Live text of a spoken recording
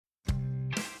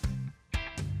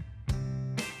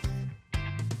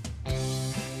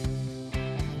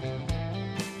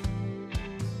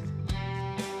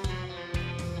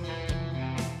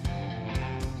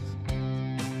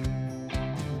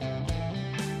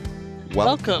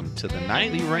Welcome to the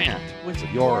Nightly Rant with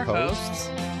your hosts,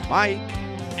 Mike.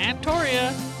 and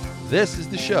Toria. This is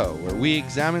the show where we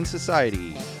examine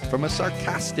society from a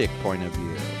sarcastic point of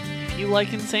view. If you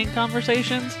like insane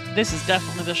conversations, this is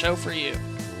definitely the show for you.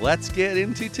 Let's get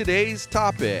into today's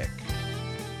topic.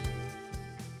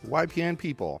 YPN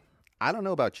people, I don't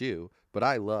know about you, but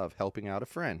I love helping out a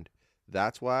friend.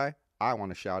 That's why I want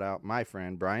to shout out my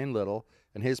friend Brian Little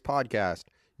and his podcast,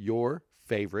 Your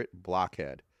Favorite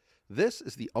Blockhead. This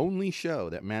is the only show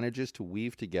that manages to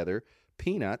weave together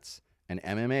peanuts and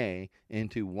MMA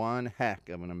into one heck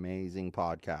of an amazing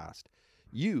podcast.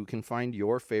 You can find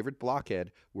Your Favorite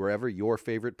Blockhead wherever your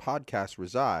favorite podcasts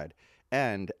reside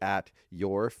and at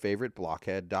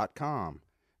yourfavoriteblockhead.com.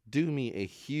 Do me a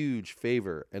huge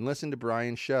favor and listen to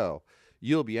Brian's show.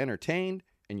 You'll be entertained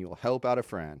and you'll help out a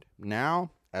friend.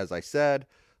 Now, as I said,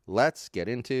 let's get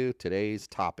into today's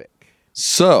topic.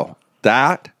 So,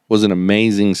 that was an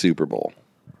amazing Super Bowl.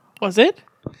 Was it?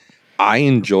 I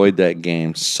enjoyed that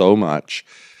game so much.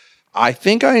 I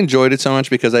think I enjoyed it so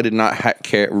much because I did not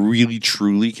really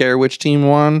truly care which team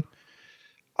won.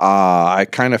 I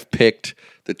kind of picked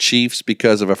the Chiefs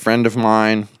because of a friend of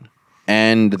mine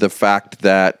and the fact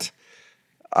that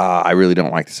I really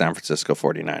don't like the San Francisco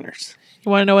 49ers.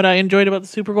 You want to know what I enjoyed about the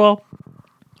Super Bowl?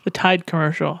 The Tide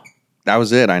commercial. That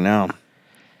was it, I know.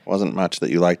 Wasn't much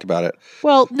that you liked about it.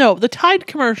 Well, no, the Tide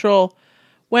commercial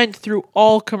went through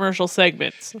all commercial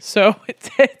segments, so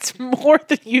it's more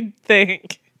than you'd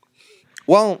think.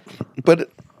 Well,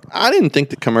 but I didn't think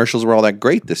the commercials were all that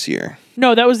great this year.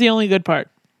 No, that was the only good part.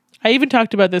 I even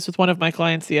talked about this with one of my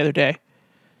clients the other day.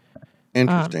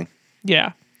 Interesting.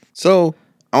 Yeah. So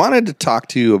I wanted to talk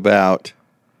to you about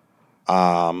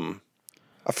a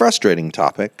frustrating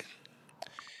topic.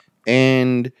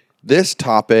 And this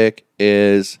topic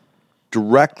is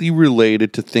directly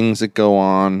related to things that go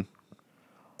on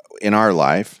in our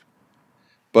life.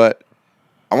 But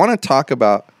I want to talk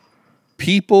about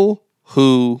people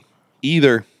who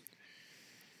either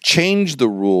change the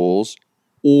rules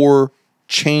or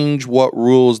change what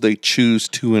rules they choose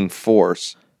to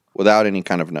enforce without any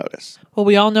kind of notice. Well,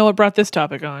 we all know what brought this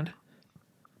topic on.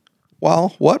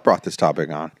 Well, what brought this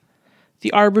topic on?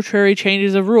 The arbitrary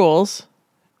changes of rules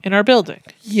in our building.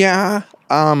 Yeah.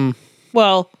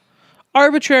 Well,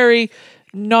 arbitrary,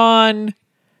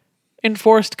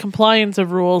 non-enforced compliance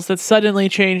of rules that suddenly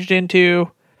changed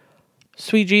into,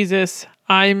 sweet Jesus,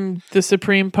 I'm the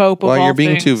supreme pope of all things. Well, you're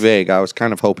being too vague. I was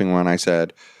kind of hoping when I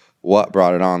said what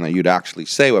brought it on that you'd actually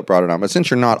say what brought it on. But since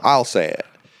you're not, I'll say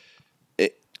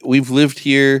it. We've lived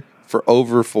here for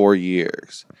over 4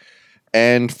 years.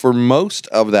 And for most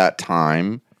of that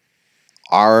time,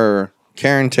 our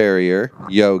Karen Terrier,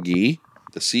 Yogi,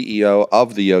 the CEO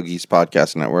of the Yogi's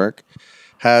Podcast Network,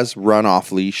 has run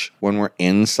off leash when we're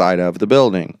inside of the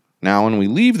building. Now, when we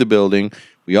leave the building,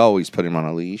 we always put him on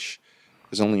a leash,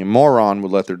 because only a moron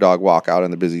would let their dog walk out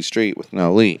on the busy street with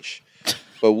no leash.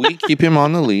 But we keep him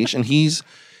on the leash, and he's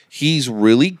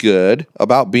really good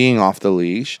about being off the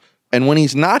leash. And when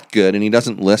he's not good and he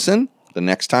doesn't listen, the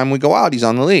next time we go out, he's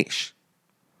on the leash.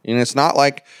 And it's not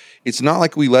like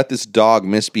we let this dog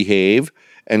misbehave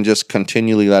and just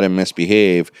continually let him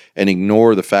misbehave and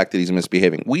ignore the fact that he's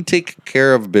misbehaving. We take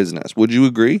care of business. Would you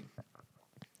agree?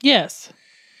 Yes.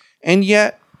 And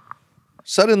yet,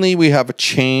 suddenly we have a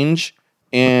change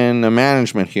in the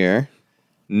management here.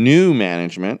 New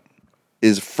management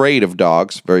is afraid of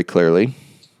dogs, very clearly.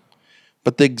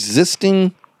 But the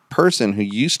existing person who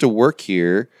used to work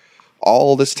here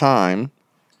all this time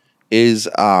is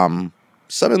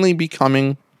suddenly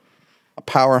becoming a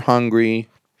power-hungry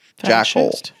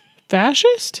jackal.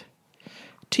 Fascist?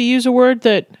 To use a word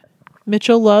that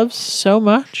Mitchell loves so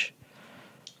much?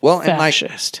 Well,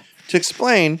 Fascist. And to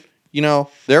explain,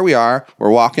 there we are. We're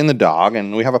walking the dog,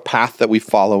 and we have a path that we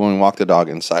follow when we walk the dog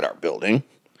inside our building.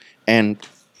 And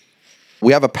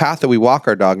we have a path that we walk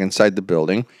our dog inside the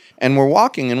building. And we're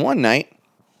walking, and one night,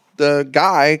 the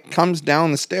guy comes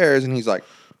down the stairs, and he's like,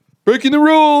 breaking the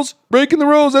rules,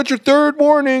 that's your third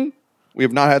warning. We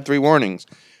have not had 3 warnings.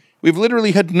 We've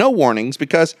literally had no warnings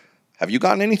because have you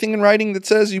gotten anything in writing that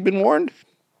says you've been warned?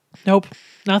 Nope,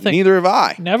 nothing. Neither have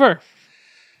I. Never.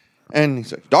 And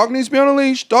he's like, dog needs to be on a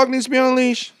leash,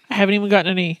 I haven't even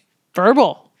gotten any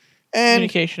verbal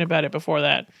communication about it before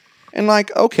that. And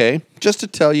okay, just to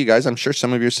tell you guys, I'm sure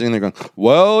some of you are sitting there going,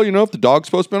 well, if the dog's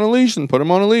supposed to be on a leash, then put him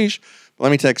on a leash. But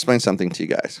let me explain something to you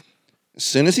guys. As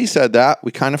soon as he said that,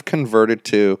 we kind of converted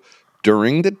to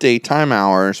during the daytime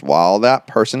hours, while that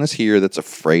person is here that's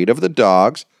afraid of the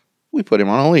dogs, we put him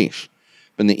on a leash.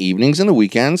 But in the evenings and the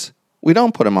weekends, we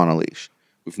don't put him on a leash.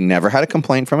 We've never had a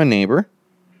complaint from a neighbor.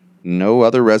 No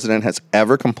other resident has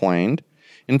ever complained.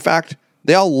 In fact,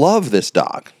 they all love this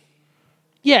dog.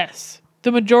 Yes,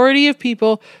 the majority of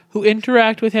people who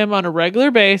interact with him on a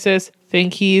regular basis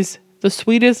think he's the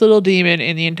sweetest little demon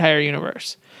in the entire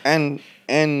universe. And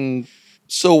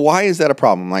so why is that a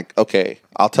problem? Like, okay,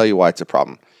 I'll tell you why it's a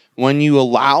problem. When you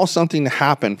allow something to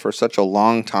happen for such a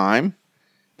long time,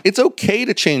 it's okay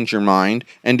to change your mind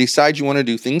and decide you want to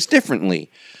do things differently.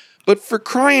 But for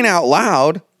crying out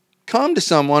loud, come to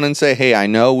someone and say, hey, I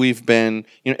know we've been,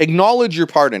 acknowledge your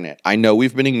part in it. I know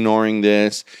we've been ignoring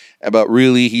this, but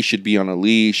really he should be on a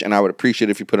leash, and I would appreciate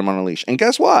it if you put him on a leash. And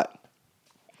guess what?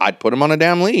 I'd put him on a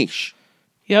damn leash.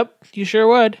 Yep, you sure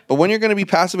would. But when you're going to be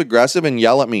passive aggressive and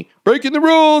yell at me, breaking the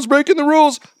rules,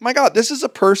 my God, this is a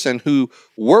person who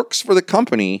works for the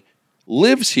company,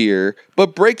 lives here,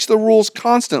 but breaks the rules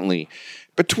constantly.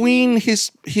 Between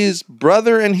his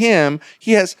brother and him,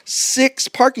 he has 6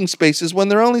 parking spaces when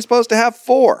they're only supposed to have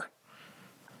 4.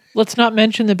 Let's not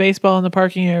mention the baseball in the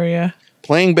parking area.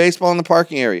 Playing baseball in the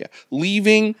parking area.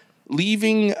 Leaving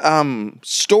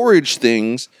storage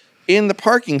things in the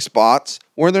parking spots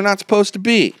where they're not supposed to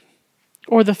be.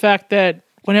 Or the fact that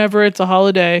whenever it's a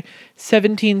holiday,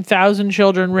 17,000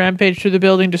 children rampage through the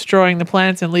building, destroying the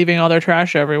plants and leaving all their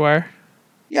trash everywhere.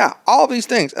 Yeah, all these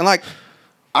things. And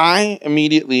I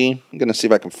immediately, I'm going to see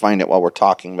if I can find it while we're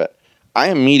talking, but I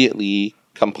immediately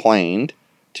complained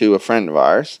to a friend of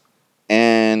ours.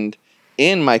 And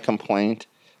in my complaint,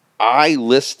 I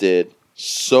listed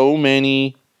so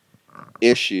many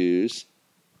issues.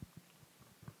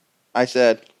 I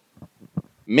said,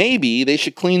 maybe they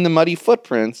should clean the muddy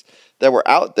footprints that were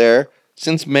out there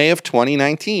since May of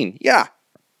 2019. Yeah,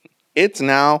 it's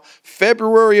now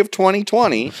February of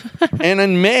 2020. And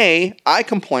in May, I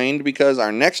complained because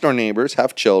our next door neighbors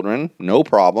have children, no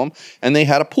problem. And they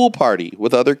had a pool party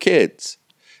with other kids.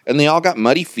 And they all got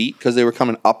muddy feet because they were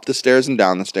coming up the stairs and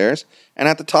down the stairs. And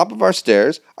at the top of our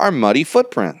stairs are muddy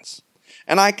footprints.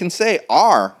 And I can say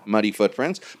are muddy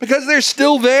footprints because they're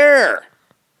still there.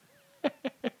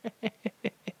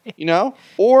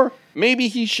 Or maybe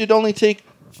he should only take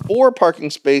 4 parking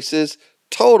spaces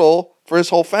total for his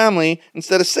whole family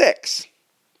instead of 6.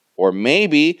 Or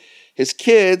maybe his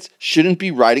kids shouldn't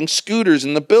be riding scooters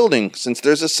in the building since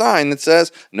there's a sign that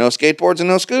says no skateboards and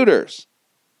no scooters.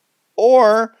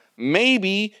 Or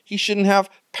maybe he shouldn't have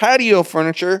patio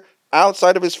furniture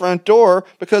outside of his front door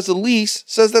because the lease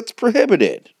says that's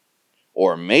prohibited.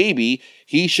 Or maybe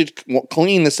he should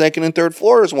clean the 2nd and 3rd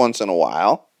floors once in a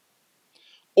while.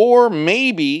 Or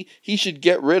maybe he should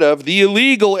get rid of the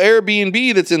illegal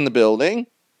Airbnb that's in the building.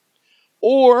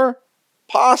 Or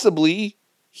possibly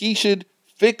he should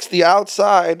fix the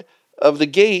outside of the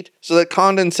gate so that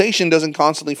condensation doesn't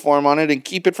constantly form on it and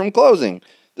keep it from closing.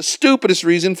 The stupidest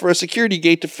reason for a security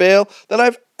gate to fail that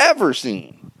I've ever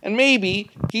seen. And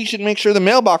maybe he should make sure the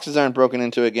mailboxes aren't broken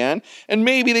into again. And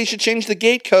maybe they should change the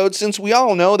gate code since we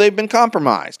all know they've been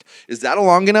compromised. Is that a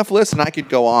long enough list? And I could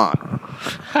go on.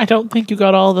 I don't think you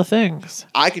got all the things.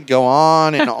 I could go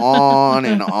on and on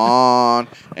and on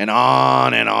and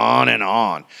on and on and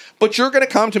on. But you're going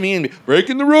to come to me and be,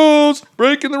 breaking the rules.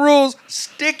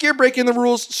 Stick your breaking the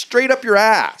rules straight up your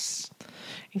ass.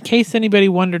 In case anybody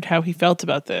wondered how he felt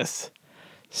about this,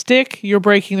 stick your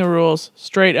breaking the rules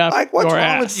straight up your ass. What's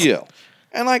wrong with you?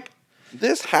 And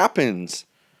this happens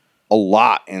a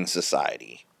lot in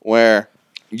society where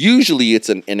usually it's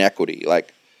an inequity.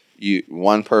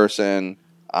 One person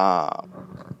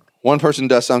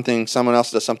does something, someone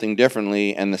else does something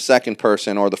differently, and the second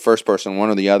person or the first person, one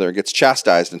or the other, gets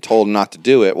chastised and told not to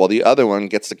do it, while the other one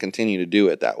gets to continue to do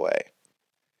it that way.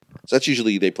 So that's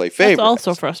usually they play favorites. That's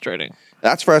also frustrating.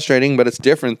 That's frustrating, but it's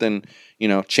different than,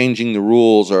 changing the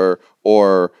rules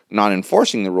or not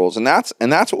enforcing the rules. And that's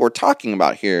what we're talking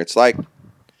about here. It's like,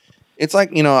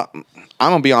 I'm going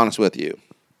to be honest with you.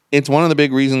 It's one of the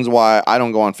big reasons why I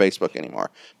don't go on Facebook anymore.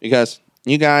 Because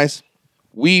you guys,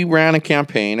 we ran a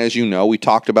campaign, as you know, we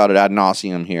talked about it ad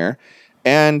nauseum here.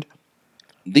 And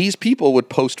these people would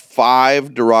post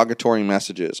 5 derogatory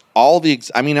messages.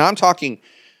 I'm talking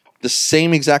the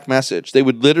same exact message. They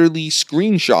would literally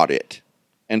screenshot it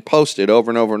and post it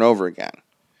over and over and over again.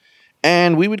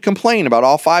 And we would complain about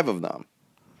all 5 of them.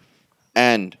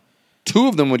 And 2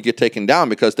 of them would get taken down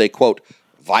because they, quote,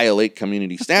 violate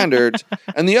community standards.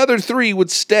 And the other 3 would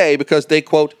stay because they,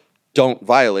 quote, don't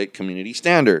violate community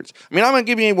standards. I'm going to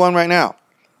give you one right now.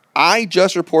 I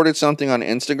just reported something on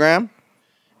Instagram.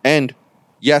 And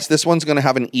yes, this one's going to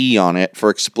have an E on it for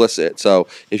explicit. So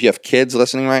if you have kids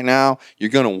listening right now, you're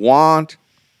going to want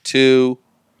to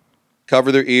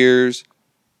cover their ears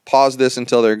pause this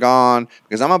until they're gone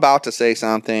because I'm about to say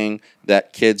something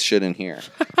that kids shouldn't hear.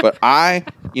 But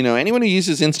anyone who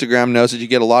uses Instagram knows that you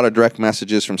get a lot of direct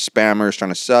messages from spammers trying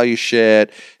to sell you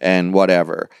shit and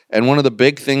whatever. And one of the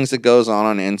big things that goes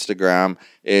on Instagram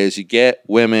is you get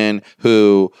women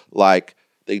who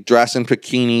they dress in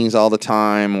bikinis all the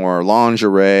time or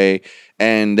lingerie,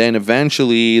 and then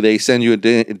eventually they send you a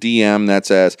DM that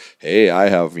says, hey, I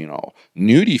have,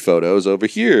 nudie photos over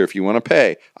here if you want to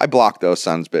pay. I block those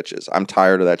sons bitches. I'm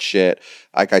tired of that shit.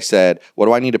 Like I said, what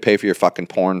do I need to pay for your fucking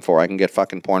porn for? I can get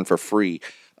fucking porn for free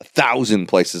 1,000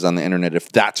 places on the internet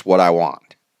if that's what I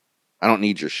want. I don't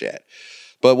need your shit.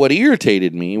 But what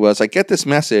irritated me was I get this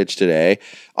message today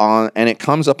and it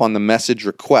comes up on the message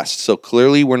request. So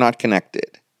clearly we're not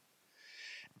connected.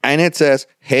 And it says,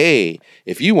 hey,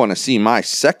 if you want to see my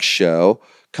sex show,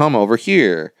 come over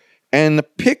here. And the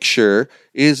picture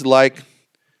is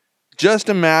just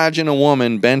imagine a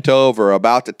woman bent over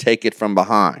about to take it from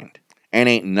behind. And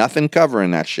ain't nothing covering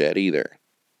that shit either.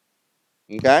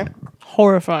 Okay?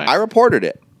 Horrifying. I reported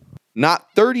it.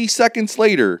 Not 30 seconds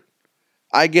later,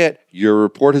 I get, your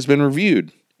report has been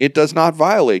reviewed. It does not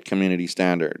violate community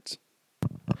standards.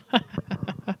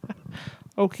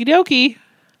 Okie dokie.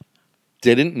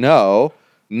 Didn't know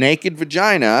naked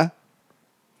vagina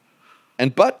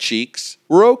and butt cheeks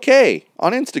were okay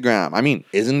on Instagram. I mean,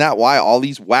 isn't that why all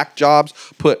these whack jobs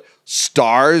put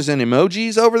stars and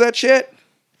emojis over that shit?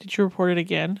 Did you report it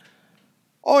again?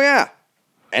 Oh, yeah.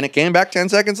 And it came back 10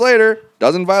 seconds later.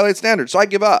 Doesn't violate standards. So I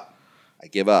give up.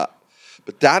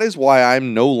 But that is why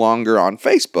I'm no longer on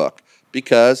Facebook.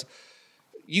 Because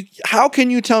how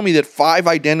can you tell me that 5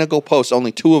 identical posts,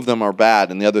 only 2 of them are bad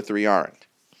and the other 3 aren't?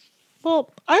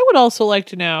 Well, I would also like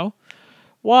to know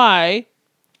why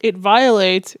it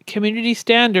violates community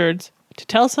standards to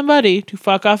tell somebody to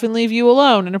fuck off and leave you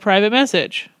alone in a private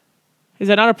message. Is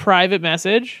that not a private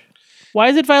message? Why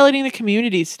is it violating the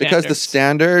community standards? Because the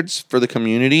standards for the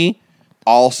community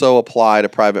also apply to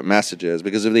private messages.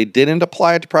 Because if they didn't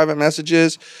apply it to private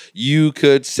messages, you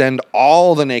could send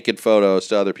all the naked photos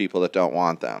to other people that don't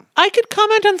want them. I could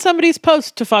comment on somebody's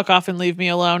post to fuck off and leave me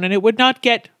alone, and it would not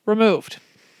get removed.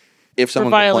 If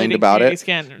someone complained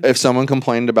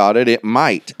about it, it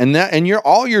might. And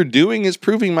all you're doing is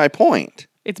proving my point.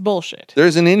 It's bullshit.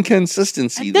 There's an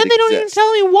inconsistency. And then they don't even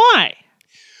tell me why.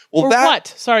 Well, what?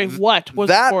 Sorry, what was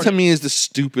that reported? To me is the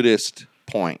stupidest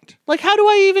point. How do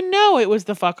I even know it was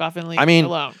the fuck off and leave me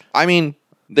alone? I mean,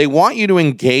 they want you to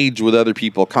engage with other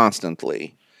people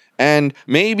constantly, and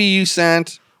maybe you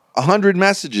sent 100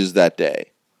 messages that day.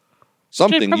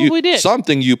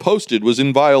 Something you posted was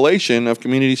in violation of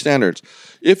community standards.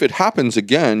 If it happens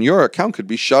again, your account could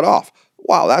be shut off.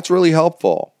 Wow, that's really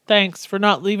helpful. Thanks for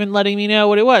not even letting me know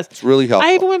what it was. It's really helpful.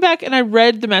 I even went back and I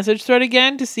read the message thread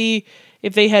again to see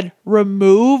if they had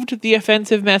removed the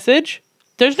offensive message.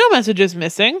 There's no messages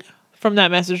missing from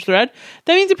that message thread.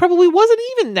 That means it probably wasn't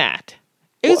even that.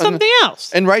 It was something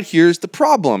else. And right here's the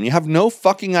problem. You have no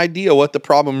fucking idea what the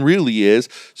problem really is.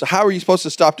 So how are you supposed to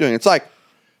stop doing it?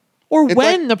 It's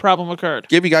when the problem occurred.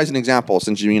 Give you guys an example,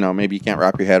 since maybe you can't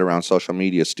wrap your head around social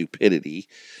media stupidity.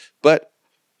 But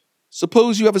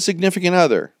suppose you have a significant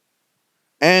other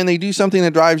and they do something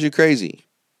that drives you crazy.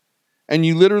 And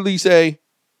you literally say,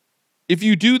 if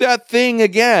you do that thing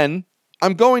again,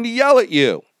 I'm going to yell at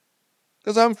you.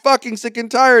 Because I'm fucking sick and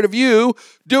tired of you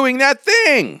doing that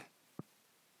thing.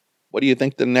 What do you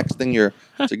think the next thing your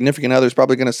significant other is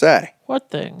probably going to say? What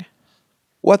thing?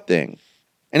 What thing?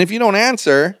 And if you don't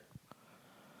answer,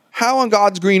 how on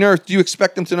God's green earth do you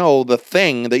expect them to know the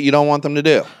thing that you don't want them to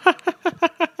do?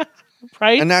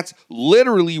 Right? And that's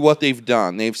literally what they've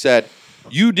done. They've said,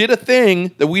 you did a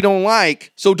thing that we don't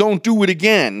like, so don't do it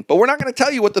again. But we're not going to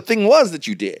tell you what the thing was that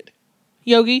you did.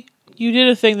 Yogi, you did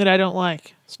a thing that I don't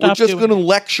like. Stop We're just going to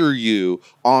lecture you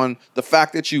on the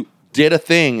fact that you did a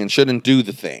thing and shouldn't do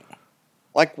the thing.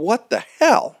 What the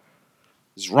hell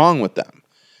is wrong with them?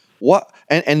 What?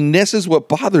 And this is what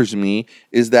bothers me,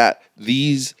 is that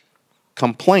these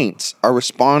complaints are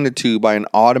responded to by an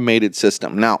automated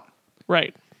system. Now,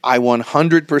 right. I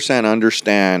 100%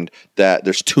 understand that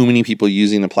there's too many people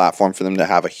using the platform for them to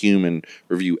have a human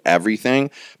review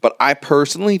everything. But I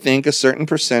personally think a certain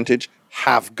percentage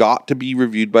have got to be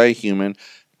reviewed by a human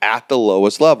at the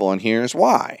lowest level. And here's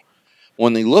why.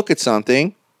 When they look at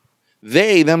something,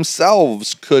 they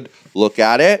themselves could look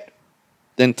at it,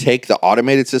 then take the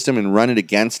automated system and run it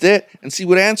against it and see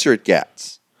what answer it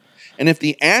gets. And if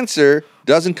the answer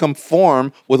doesn't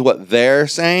conform with what they're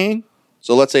saying,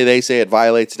 so let's say they say it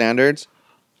violates standards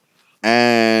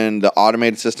and the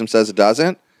automated system says it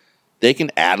doesn't, they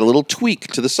can add a little tweak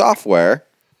to the software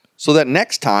so that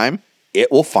next time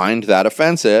it will find that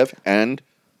offensive, and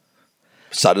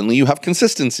suddenly you have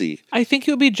consistency. I think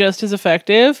it would be just as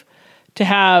effective to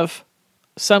have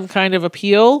some kind of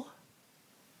appeal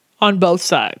on both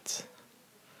sides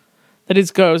that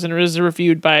it goes and is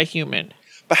reviewed by a human.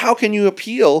 But how can you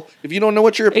appeal if you don't know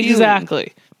what you're appealing?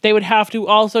 Exactly. They would have to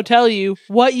also tell you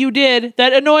what you did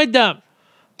that annoyed them.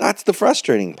 That's the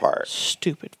frustrating part.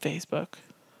 Stupid Facebook.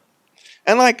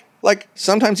 And like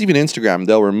sometimes even Instagram,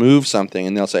 they'll remove something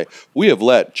and they'll say, we have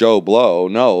let Joe Blow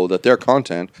know that their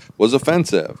content was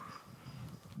offensive.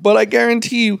 But I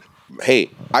guarantee you, hey,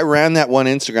 I ran that one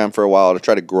Instagram for a while to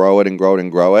try to grow it and grow it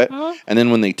and grow it. Uh-huh. And then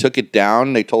when they took it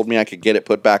down, they told me I could get it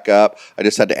put back up. I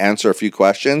just had to answer a few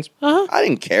questions. Uh-huh. I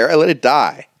didn't care. I let it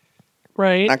die.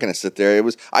 Right. I'm not going to sit there.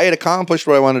 I had accomplished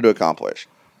what I wanted to accomplish.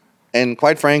 And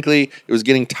quite frankly, it was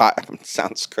getting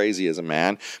sounds crazy as a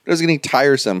man, but it was getting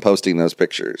tiresome posting those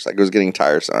pictures. Like, it was getting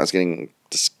tiresome. I was getting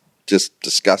just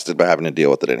disgusted by having to deal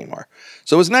with it anymore.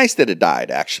 So it was nice that it died,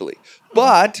 actually.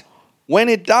 But when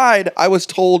it died, I was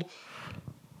told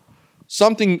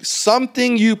something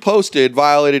you posted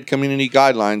violated community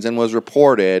guidelines and was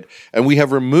reported, and we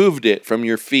have removed it from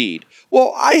your feed.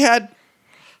 Well, I had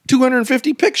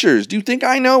 250 pictures. Do you think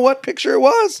I know what picture it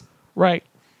was? Right.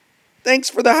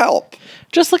 Thanks for the help.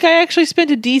 Just like I actually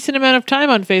spent a decent amount of time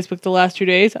on Facebook the last 2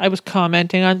 days. I was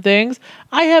commenting on things.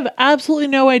 I have absolutely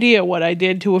no idea what I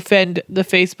did to offend the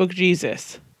Facebook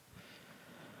Jesus.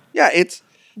 Yeah,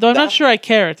 Though I'm not sure I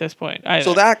care at this point either.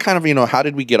 So that kind of, how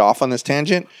did we get off on this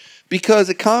tangent? Because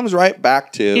it comes right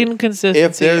back to inconsistency.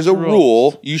 If there's a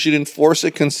rule, you should enforce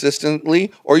it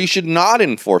consistently or you should not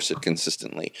enforce it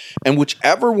consistently. And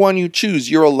whichever one you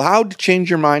choose, you're allowed to change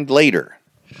your mind later.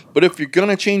 But if you're going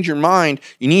to change your mind,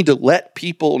 you need to let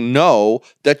people know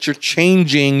that you're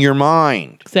changing your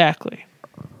mind. Exactly.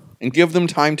 And give them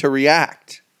time to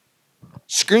react.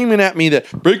 Screaming at me that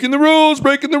breaking the rules,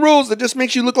 that just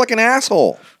makes you look like an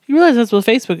asshole. You realize that's what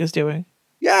Facebook is doing?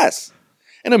 Yes.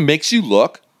 And it makes you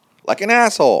look like an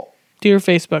asshole. Dear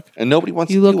Facebook. And nobody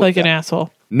wants to do that. You look like an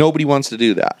asshole. Nobody wants to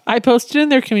do that. I posted in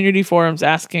their community forums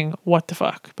asking, what the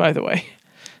fuck, by the way.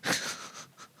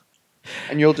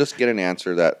 And you'll just get an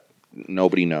answer that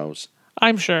nobody knows.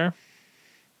 I'm sure.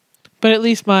 But at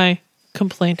least my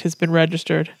complaint has been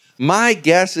registered. My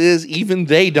guess is even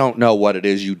they don't know what it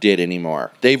is you did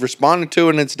anymore. They've responded to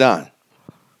it and it's done.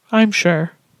 I'm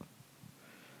sure.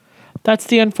 That's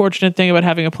the unfortunate thing about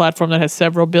having a platform that has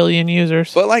several billion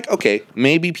users. But okay,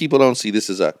 maybe people don't see this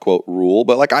as a, quote, rule,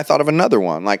 but I thought of another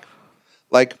one.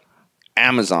 Like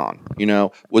Amazon,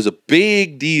 was a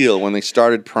big deal when they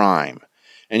started Prime.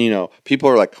 And, people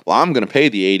are like, well, I'm going to pay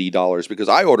the $80 because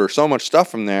I order so much stuff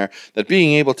from there that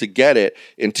being able to get it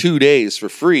in 2 days for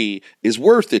free is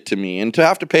worth it to me. And to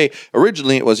have to pay,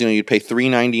 originally it was, you'd pay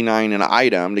 $3.99 an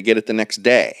item to get it the next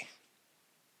day.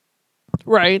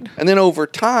 Right. And then over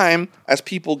time, as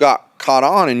people got caught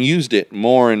on and used it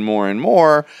more and more and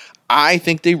more, I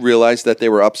think they realized that they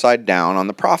were upside down on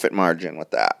the profit margin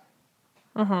with that.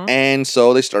 Uh-huh. And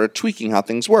so they started tweaking how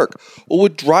things work. Well,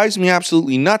 what drives me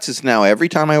absolutely nuts is now every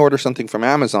time I order something from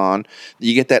Amazon,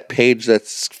 you get that page that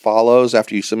follows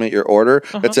after you submit your order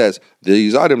that says,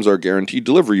 these items are guaranteed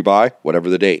delivery by whatever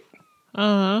the date.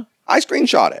 Uh-huh. I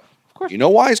screenshot it. You know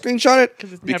why I screenshot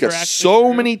it? Because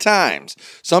so many times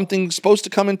something's supposed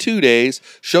to come in 2 days,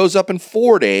 shows up in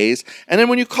 4 days, and then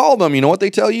when you call them, you know what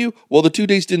they tell you? Well, the 2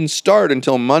 days didn't start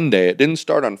until Monday. It didn't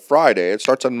start on Friday. It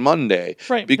starts on Monday.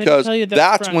 Right. Because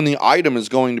that's when the item is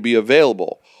going to be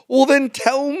available. Well, then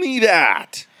tell me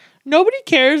that. Nobody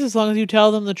cares as long as you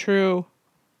tell them the true.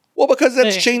 Well, because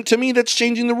to me, that's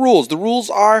changing the rules. The rules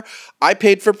are, I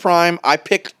paid for Prime. I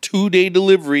picked 2-day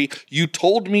delivery. You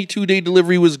told me 2-day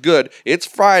delivery was good. It's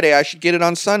Friday. I should get it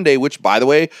on Sunday, which, by the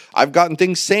way, I've gotten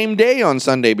things same day on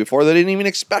Sunday before they didn't even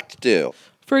expect to.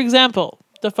 For example,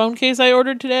 the phone case I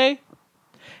ordered today,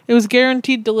 it was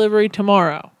guaranteed delivery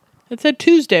tomorrow. It said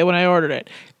Tuesday when I ordered it.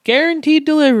 Guaranteed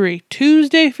delivery,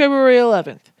 Tuesday, February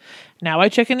 11th. Now I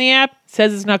check in the app, it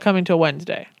says it's not coming till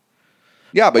Wednesday.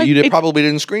 Yeah, but you probably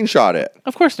didn't screenshot it.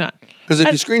 Of course not. Because if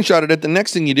you screenshotted it, the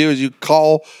next thing you do is you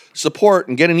call support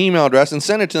and get an email address and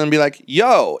send it to them and be like,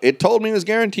 yo, it told me it was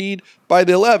guaranteed by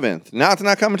the 11th. Now it's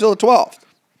not coming until the 12th.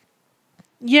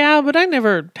 Yeah, but I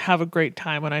never have a great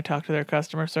time when I talk to their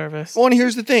customer service. Well, and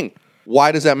here's the thing.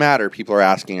 Why does that matter? People are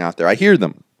asking out there. I hear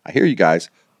them. I hear you guys.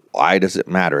 Why does it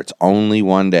matter? It's only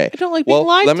one day. I don't like being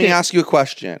lied to. Let me ask you a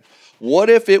question. What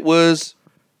if it was,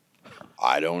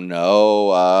 I don't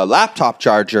know, a laptop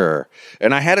charger,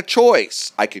 and I had a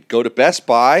choice? I could go to Best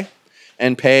Buy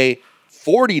and pay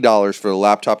 $40 for the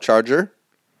laptop charger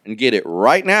and get it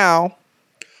right now,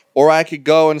 Or I could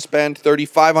go and spend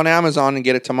 $35 on Amazon and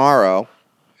get it tomorrow.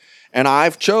 And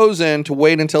I've chosen to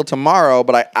wait until tomorrow,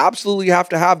 but I absolutely have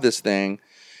to have this thing.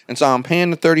 And so I'm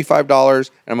paying the $35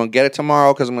 and I'm going to get it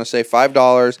tomorrow because I'm going to save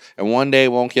 $5 and one day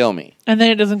it won't kill me. And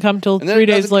then it doesn't come till 3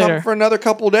 days later. Come for another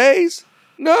couple days?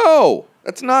 No,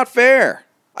 that's not fair.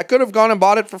 I could have gone and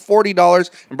bought it for $40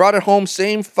 and brought it home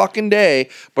same fucking day,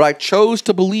 but I chose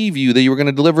to believe you that you were going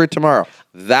to deliver it tomorrow.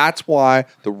 That's why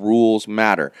the rules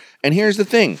matter. And here's the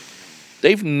thing.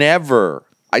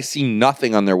 I see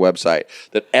nothing on their website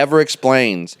that ever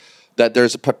explains that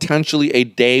there's potentially a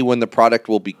day when the product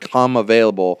will become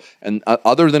available, and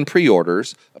other than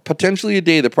pre-orders, potentially a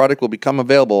day the product will become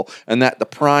available, and that the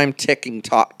prime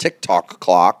tick-tock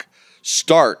clock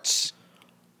starts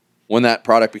when that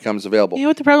product becomes available. You know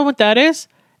what the problem with that is?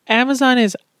 Amazon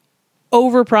is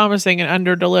over-promising and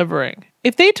under-delivering.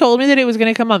 If they told me that it was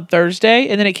going to come on Thursday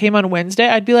and then it came on Wednesday,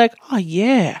 I'd be like, oh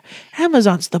yeah,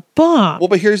 Amazon's the bomb. Well,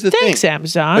 but here's the thing. Thanks,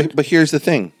 Amazon. But here's the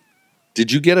thing.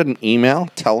 Did you get an email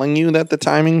telling you that the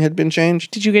timing had been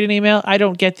changed? Did you get an email? I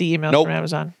don't get the emails from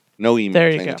Amazon. No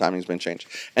email saying the timing's been changed.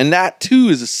 And that, too,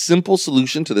 is a simple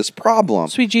solution to this problem.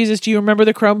 Sweet Jesus, do you remember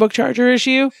the Chromebook charger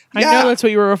issue? I know that's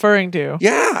what you were referring to.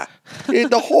 Yeah.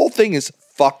 The whole thing is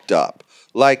fucked up.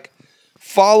 Like,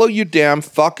 follow your damn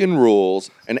fucking rules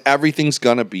and everything's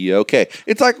going to be okay.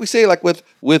 It's like we say, like with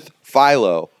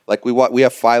Philo. Like we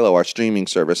have Philo, our streaming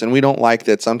service, and we don't like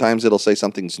that sometimes it'll say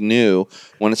something's new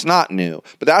when it's not new.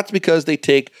 But that's because they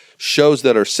take shows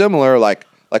that are similar, like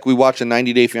we watch a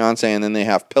 90 Day Fiancé and then they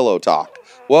have Pillow Talk.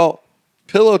 Well,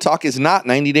 Pillow Talk is not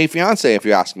 90 Day Fiancé, if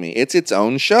you ask me. It's its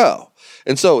own show.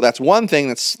 And so that's one thing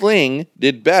that Sling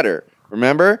did better.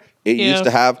 Remember? It used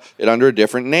to have it under a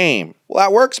different name. Well,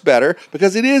 that works better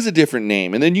because it is a different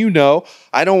name. And then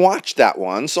I don't watch that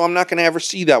one, so I'm not going to ever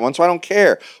see that one, so I don't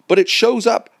care. But it shows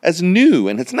up as new,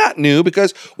 and it's not new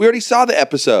because we already saw the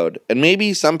episode. And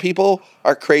maybe some people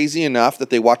are crazy enough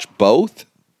that they watch both.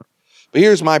 But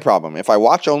here's my problem. If I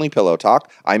watch only Pillow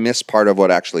Talk, I miss part of what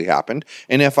actually happened.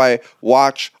 And if I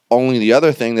watch only the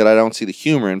other thing, that I don't see the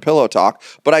humor in Pillow Talk.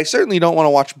 But I certainly don't want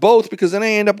to watch both because then I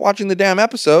end up watching the damn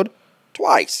episode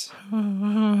twice.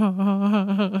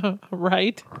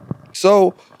 Right.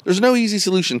 So there's no easy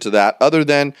solution to that other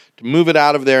than to move it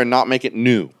out of there and not make it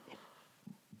new.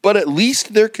 But at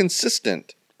least they're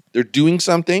consistent. They're doing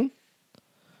something.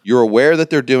 You're aware that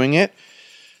they're doing it.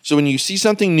 So when you see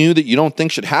something new that you don't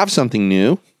think should have something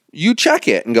new, you check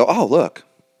it and go, oh, look,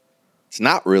 it's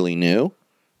not really new.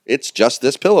 It's just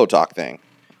this Pillow Talk thing.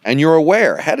 And you're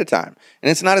aware ahead of time. And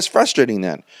it's not as frustrating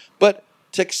then. But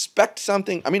to expect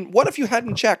something, what if you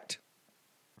hadn't checked?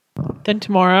 Then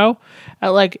tomorrow at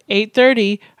like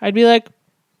 8:30, I'd be like,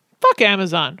 fuck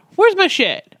Amazon. Where's my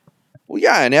shit? Well,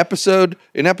 yeah, in episode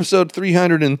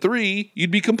 303,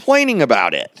 you'd be complaining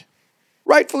about it.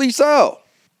 Rightfully so.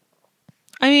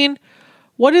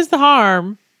 What is the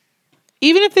harm?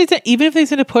 Even if they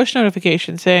send a push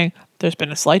notification saying there's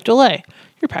been a slight delay,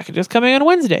 your package is coming on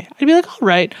Wednesday, I'd be like, all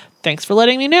right, thanks for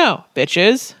letting me know,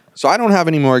 bitches. So I don't have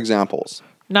any more examples.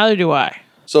 Neither do I.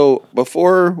 So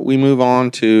before we move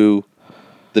on to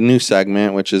the new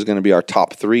segment, which is going to be our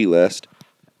top 3 list,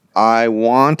 I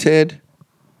wanted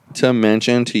to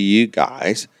mention to you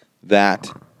guys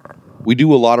that we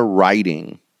do a lot of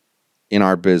writing in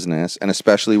our business, and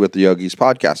especially with the Yogi's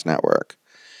Podcast Network.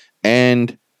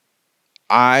 And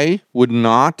I would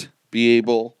not be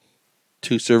able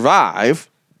to survive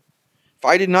if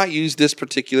I did not use this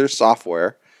particular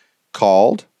software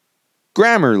called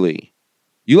Grammarly.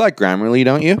 You like Grammarly,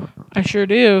 don't you? I sure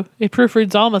do. It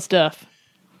proofreads all my stuff.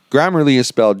 Grammarly is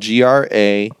spelled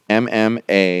Grammarly.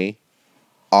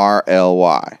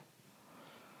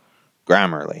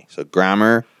 Grammarly. So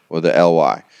grammar with a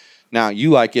Ly. Now, you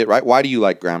like it, right? Why do you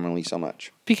like Grammarly so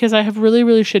much? Because I have really,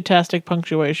 really shit-tastic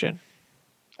punctuation.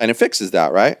 And it fixes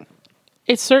that, right?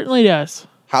 It certainly does.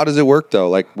 How does it work, though?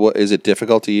 Like, what is it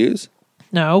difficult to use?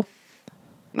 No.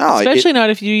 No. Especially not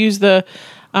if you use the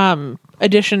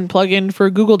Edition plugin for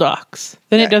Google Docs.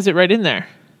 Then it does it right in there.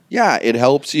 Yeah, it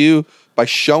helps you by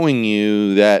showing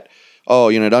you that,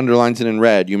 it underlines it in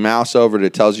red. You mouse over it,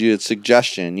 it tells you it's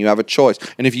suggestion. You have a choice.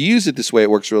 And if you use it this way, it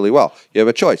works really well. You have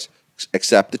a choice.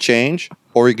 Accept the change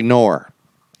or ignore.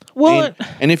 Well,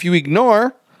 and if you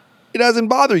ignore, it doesn't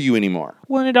bother you anymore.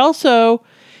 Well, it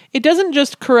doesn't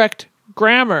just correct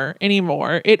grammar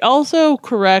anymore. It also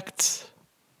corrects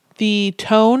the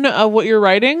tone of what you're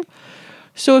writing.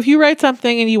 So if you write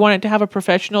something and you want it to have a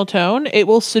professional tone, it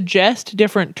will suggest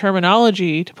different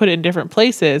terminology to put it in different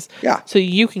places. Yeah. So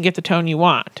you can get the tone you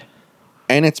want.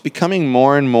 And it's becoming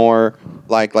more and more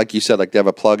like you said, like they have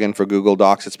a plugin for Google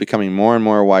Docs. It's becoming more and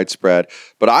more widespread.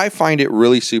 But I find it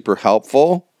really super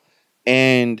helpful,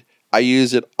 and I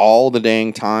use it all the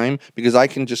dang time because I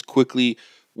can just quickly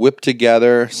whip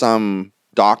together some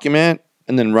document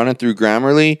and then run it through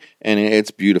Grammarly, and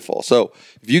it's beautiful. So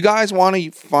if you guys want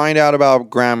to find out about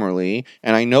Grammarly,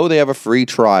 and I know they have a free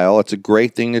trial, it's a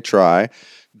great thing to try,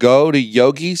 go to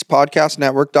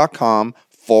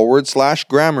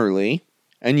yogispodcastnetwork.com/Grammarly.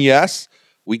 And yes,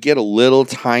 we get a little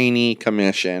tiny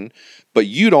commission, but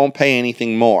you don't pay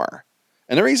anything more.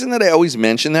 And the reason that I always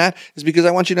mention that is because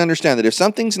I want you to understand that if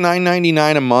something's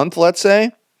 $9.99 a month, let's say,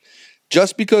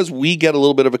 just because we get a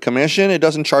little bit of a commission, it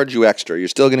doesn't charge you extra. You're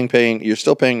still paying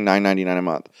 $9.99 a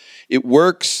month. It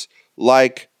works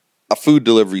like a food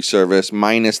delivery service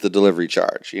minus the delivery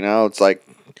charge. You know, it's like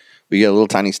we get a little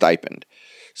tiny stipend.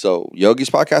 So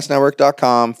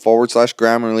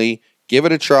yogispodcastnetwork.com/Grammarly. Give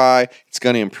it a try. It's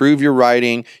going to improve your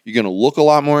writing. You're going to look a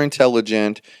lot more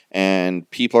intelligent, and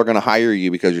people are going to hire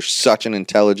you because you're such an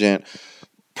intelligent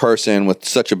person with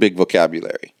such a big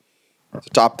vocabulary. It's a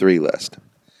top 3 list.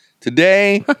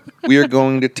 Today, we are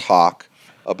going to talk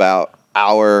about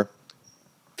our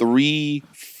 3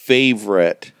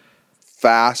 favorite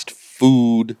fast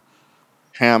food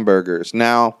hamburgers.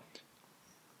 Now,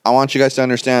 I want you guys to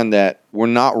understand that we're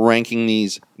not ranking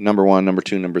these number 1, number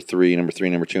 2, number 3, number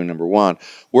 3, number 2, number 1.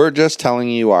 We're just telling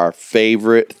you our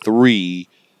favorite 3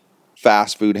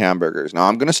 fast food hamburgers. Now,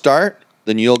 I'm going to start,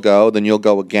 then you'll go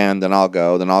again, then I'll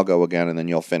go again, and then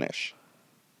you'll finish.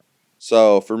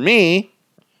 So, for me,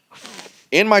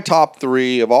 in my top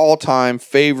 3 of all-time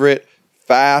favorite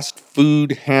fast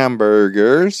food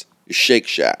hamburgers is Shake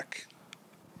Shack.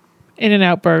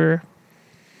 In-N-Out Burger.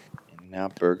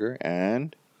 In-N-Out Burger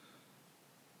and...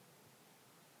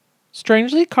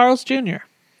 strangely, Carl's Jr.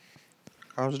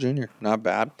 Carl's Jr. Not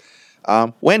bad.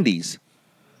 Wendy's.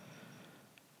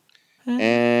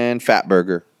 And Fat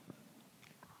Burger.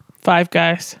 Five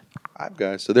Guys. Five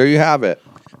Guys. So there you have it.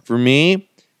 For me,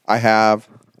 I have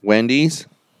Wendy's.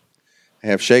 I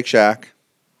have Shake Shack.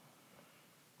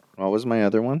 What was my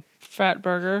other one? Fat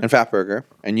Burger. And Fat Burger.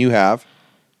 And you have?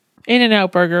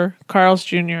 In-N-Out Burger, Carl's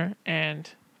Jr., and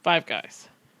Five Guys.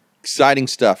 Exciting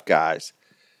stuff, guys.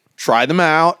 Try them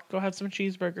out. Go have some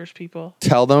cheeseburgers, people.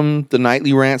 Tell them the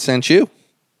Nightly Rant sent you,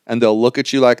 and they'll look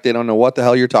at you like they don't know what the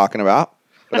hell you're talking about.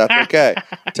 But that's okay.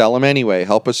 Tell them anyway.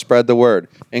 Help us spread the word.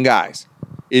 And guys,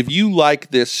 if you like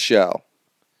this show,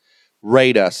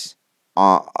 rate us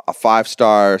 5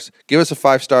 stars. Give us a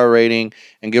 5-star rating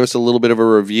and give us a little bit of a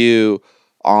review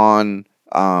on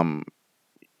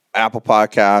Apple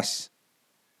Podcasts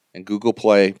and Google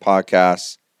Play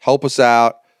Podcasts. Help us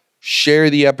out. Share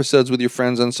the episodes with your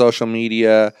friends on social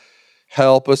media.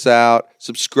 Help us out.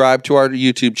 Subscribe to our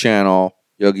YouTube channel,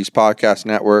 Yogi's Podcast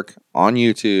Network on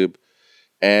YouTube.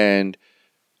 And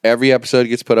every episode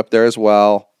gets put up there as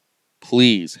well.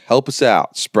 Please help us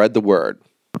out. Spread the word.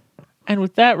 And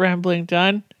with that rambling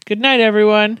done, good night,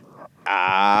 everyone.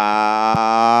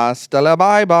 Hasta la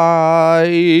bye-bye.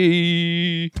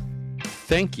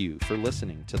 Thank you for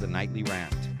listening to the Nightly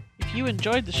Rant. If you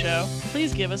enjoyed the show,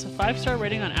 please give us a 5-star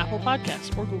rating on Apple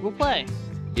Podcasts or Google Play.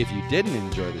 If you didn't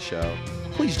enjoy the show,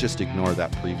 please just ignore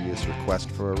that previous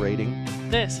request for a rating.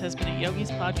 This has been a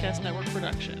Yogi's Podcast Network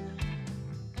production.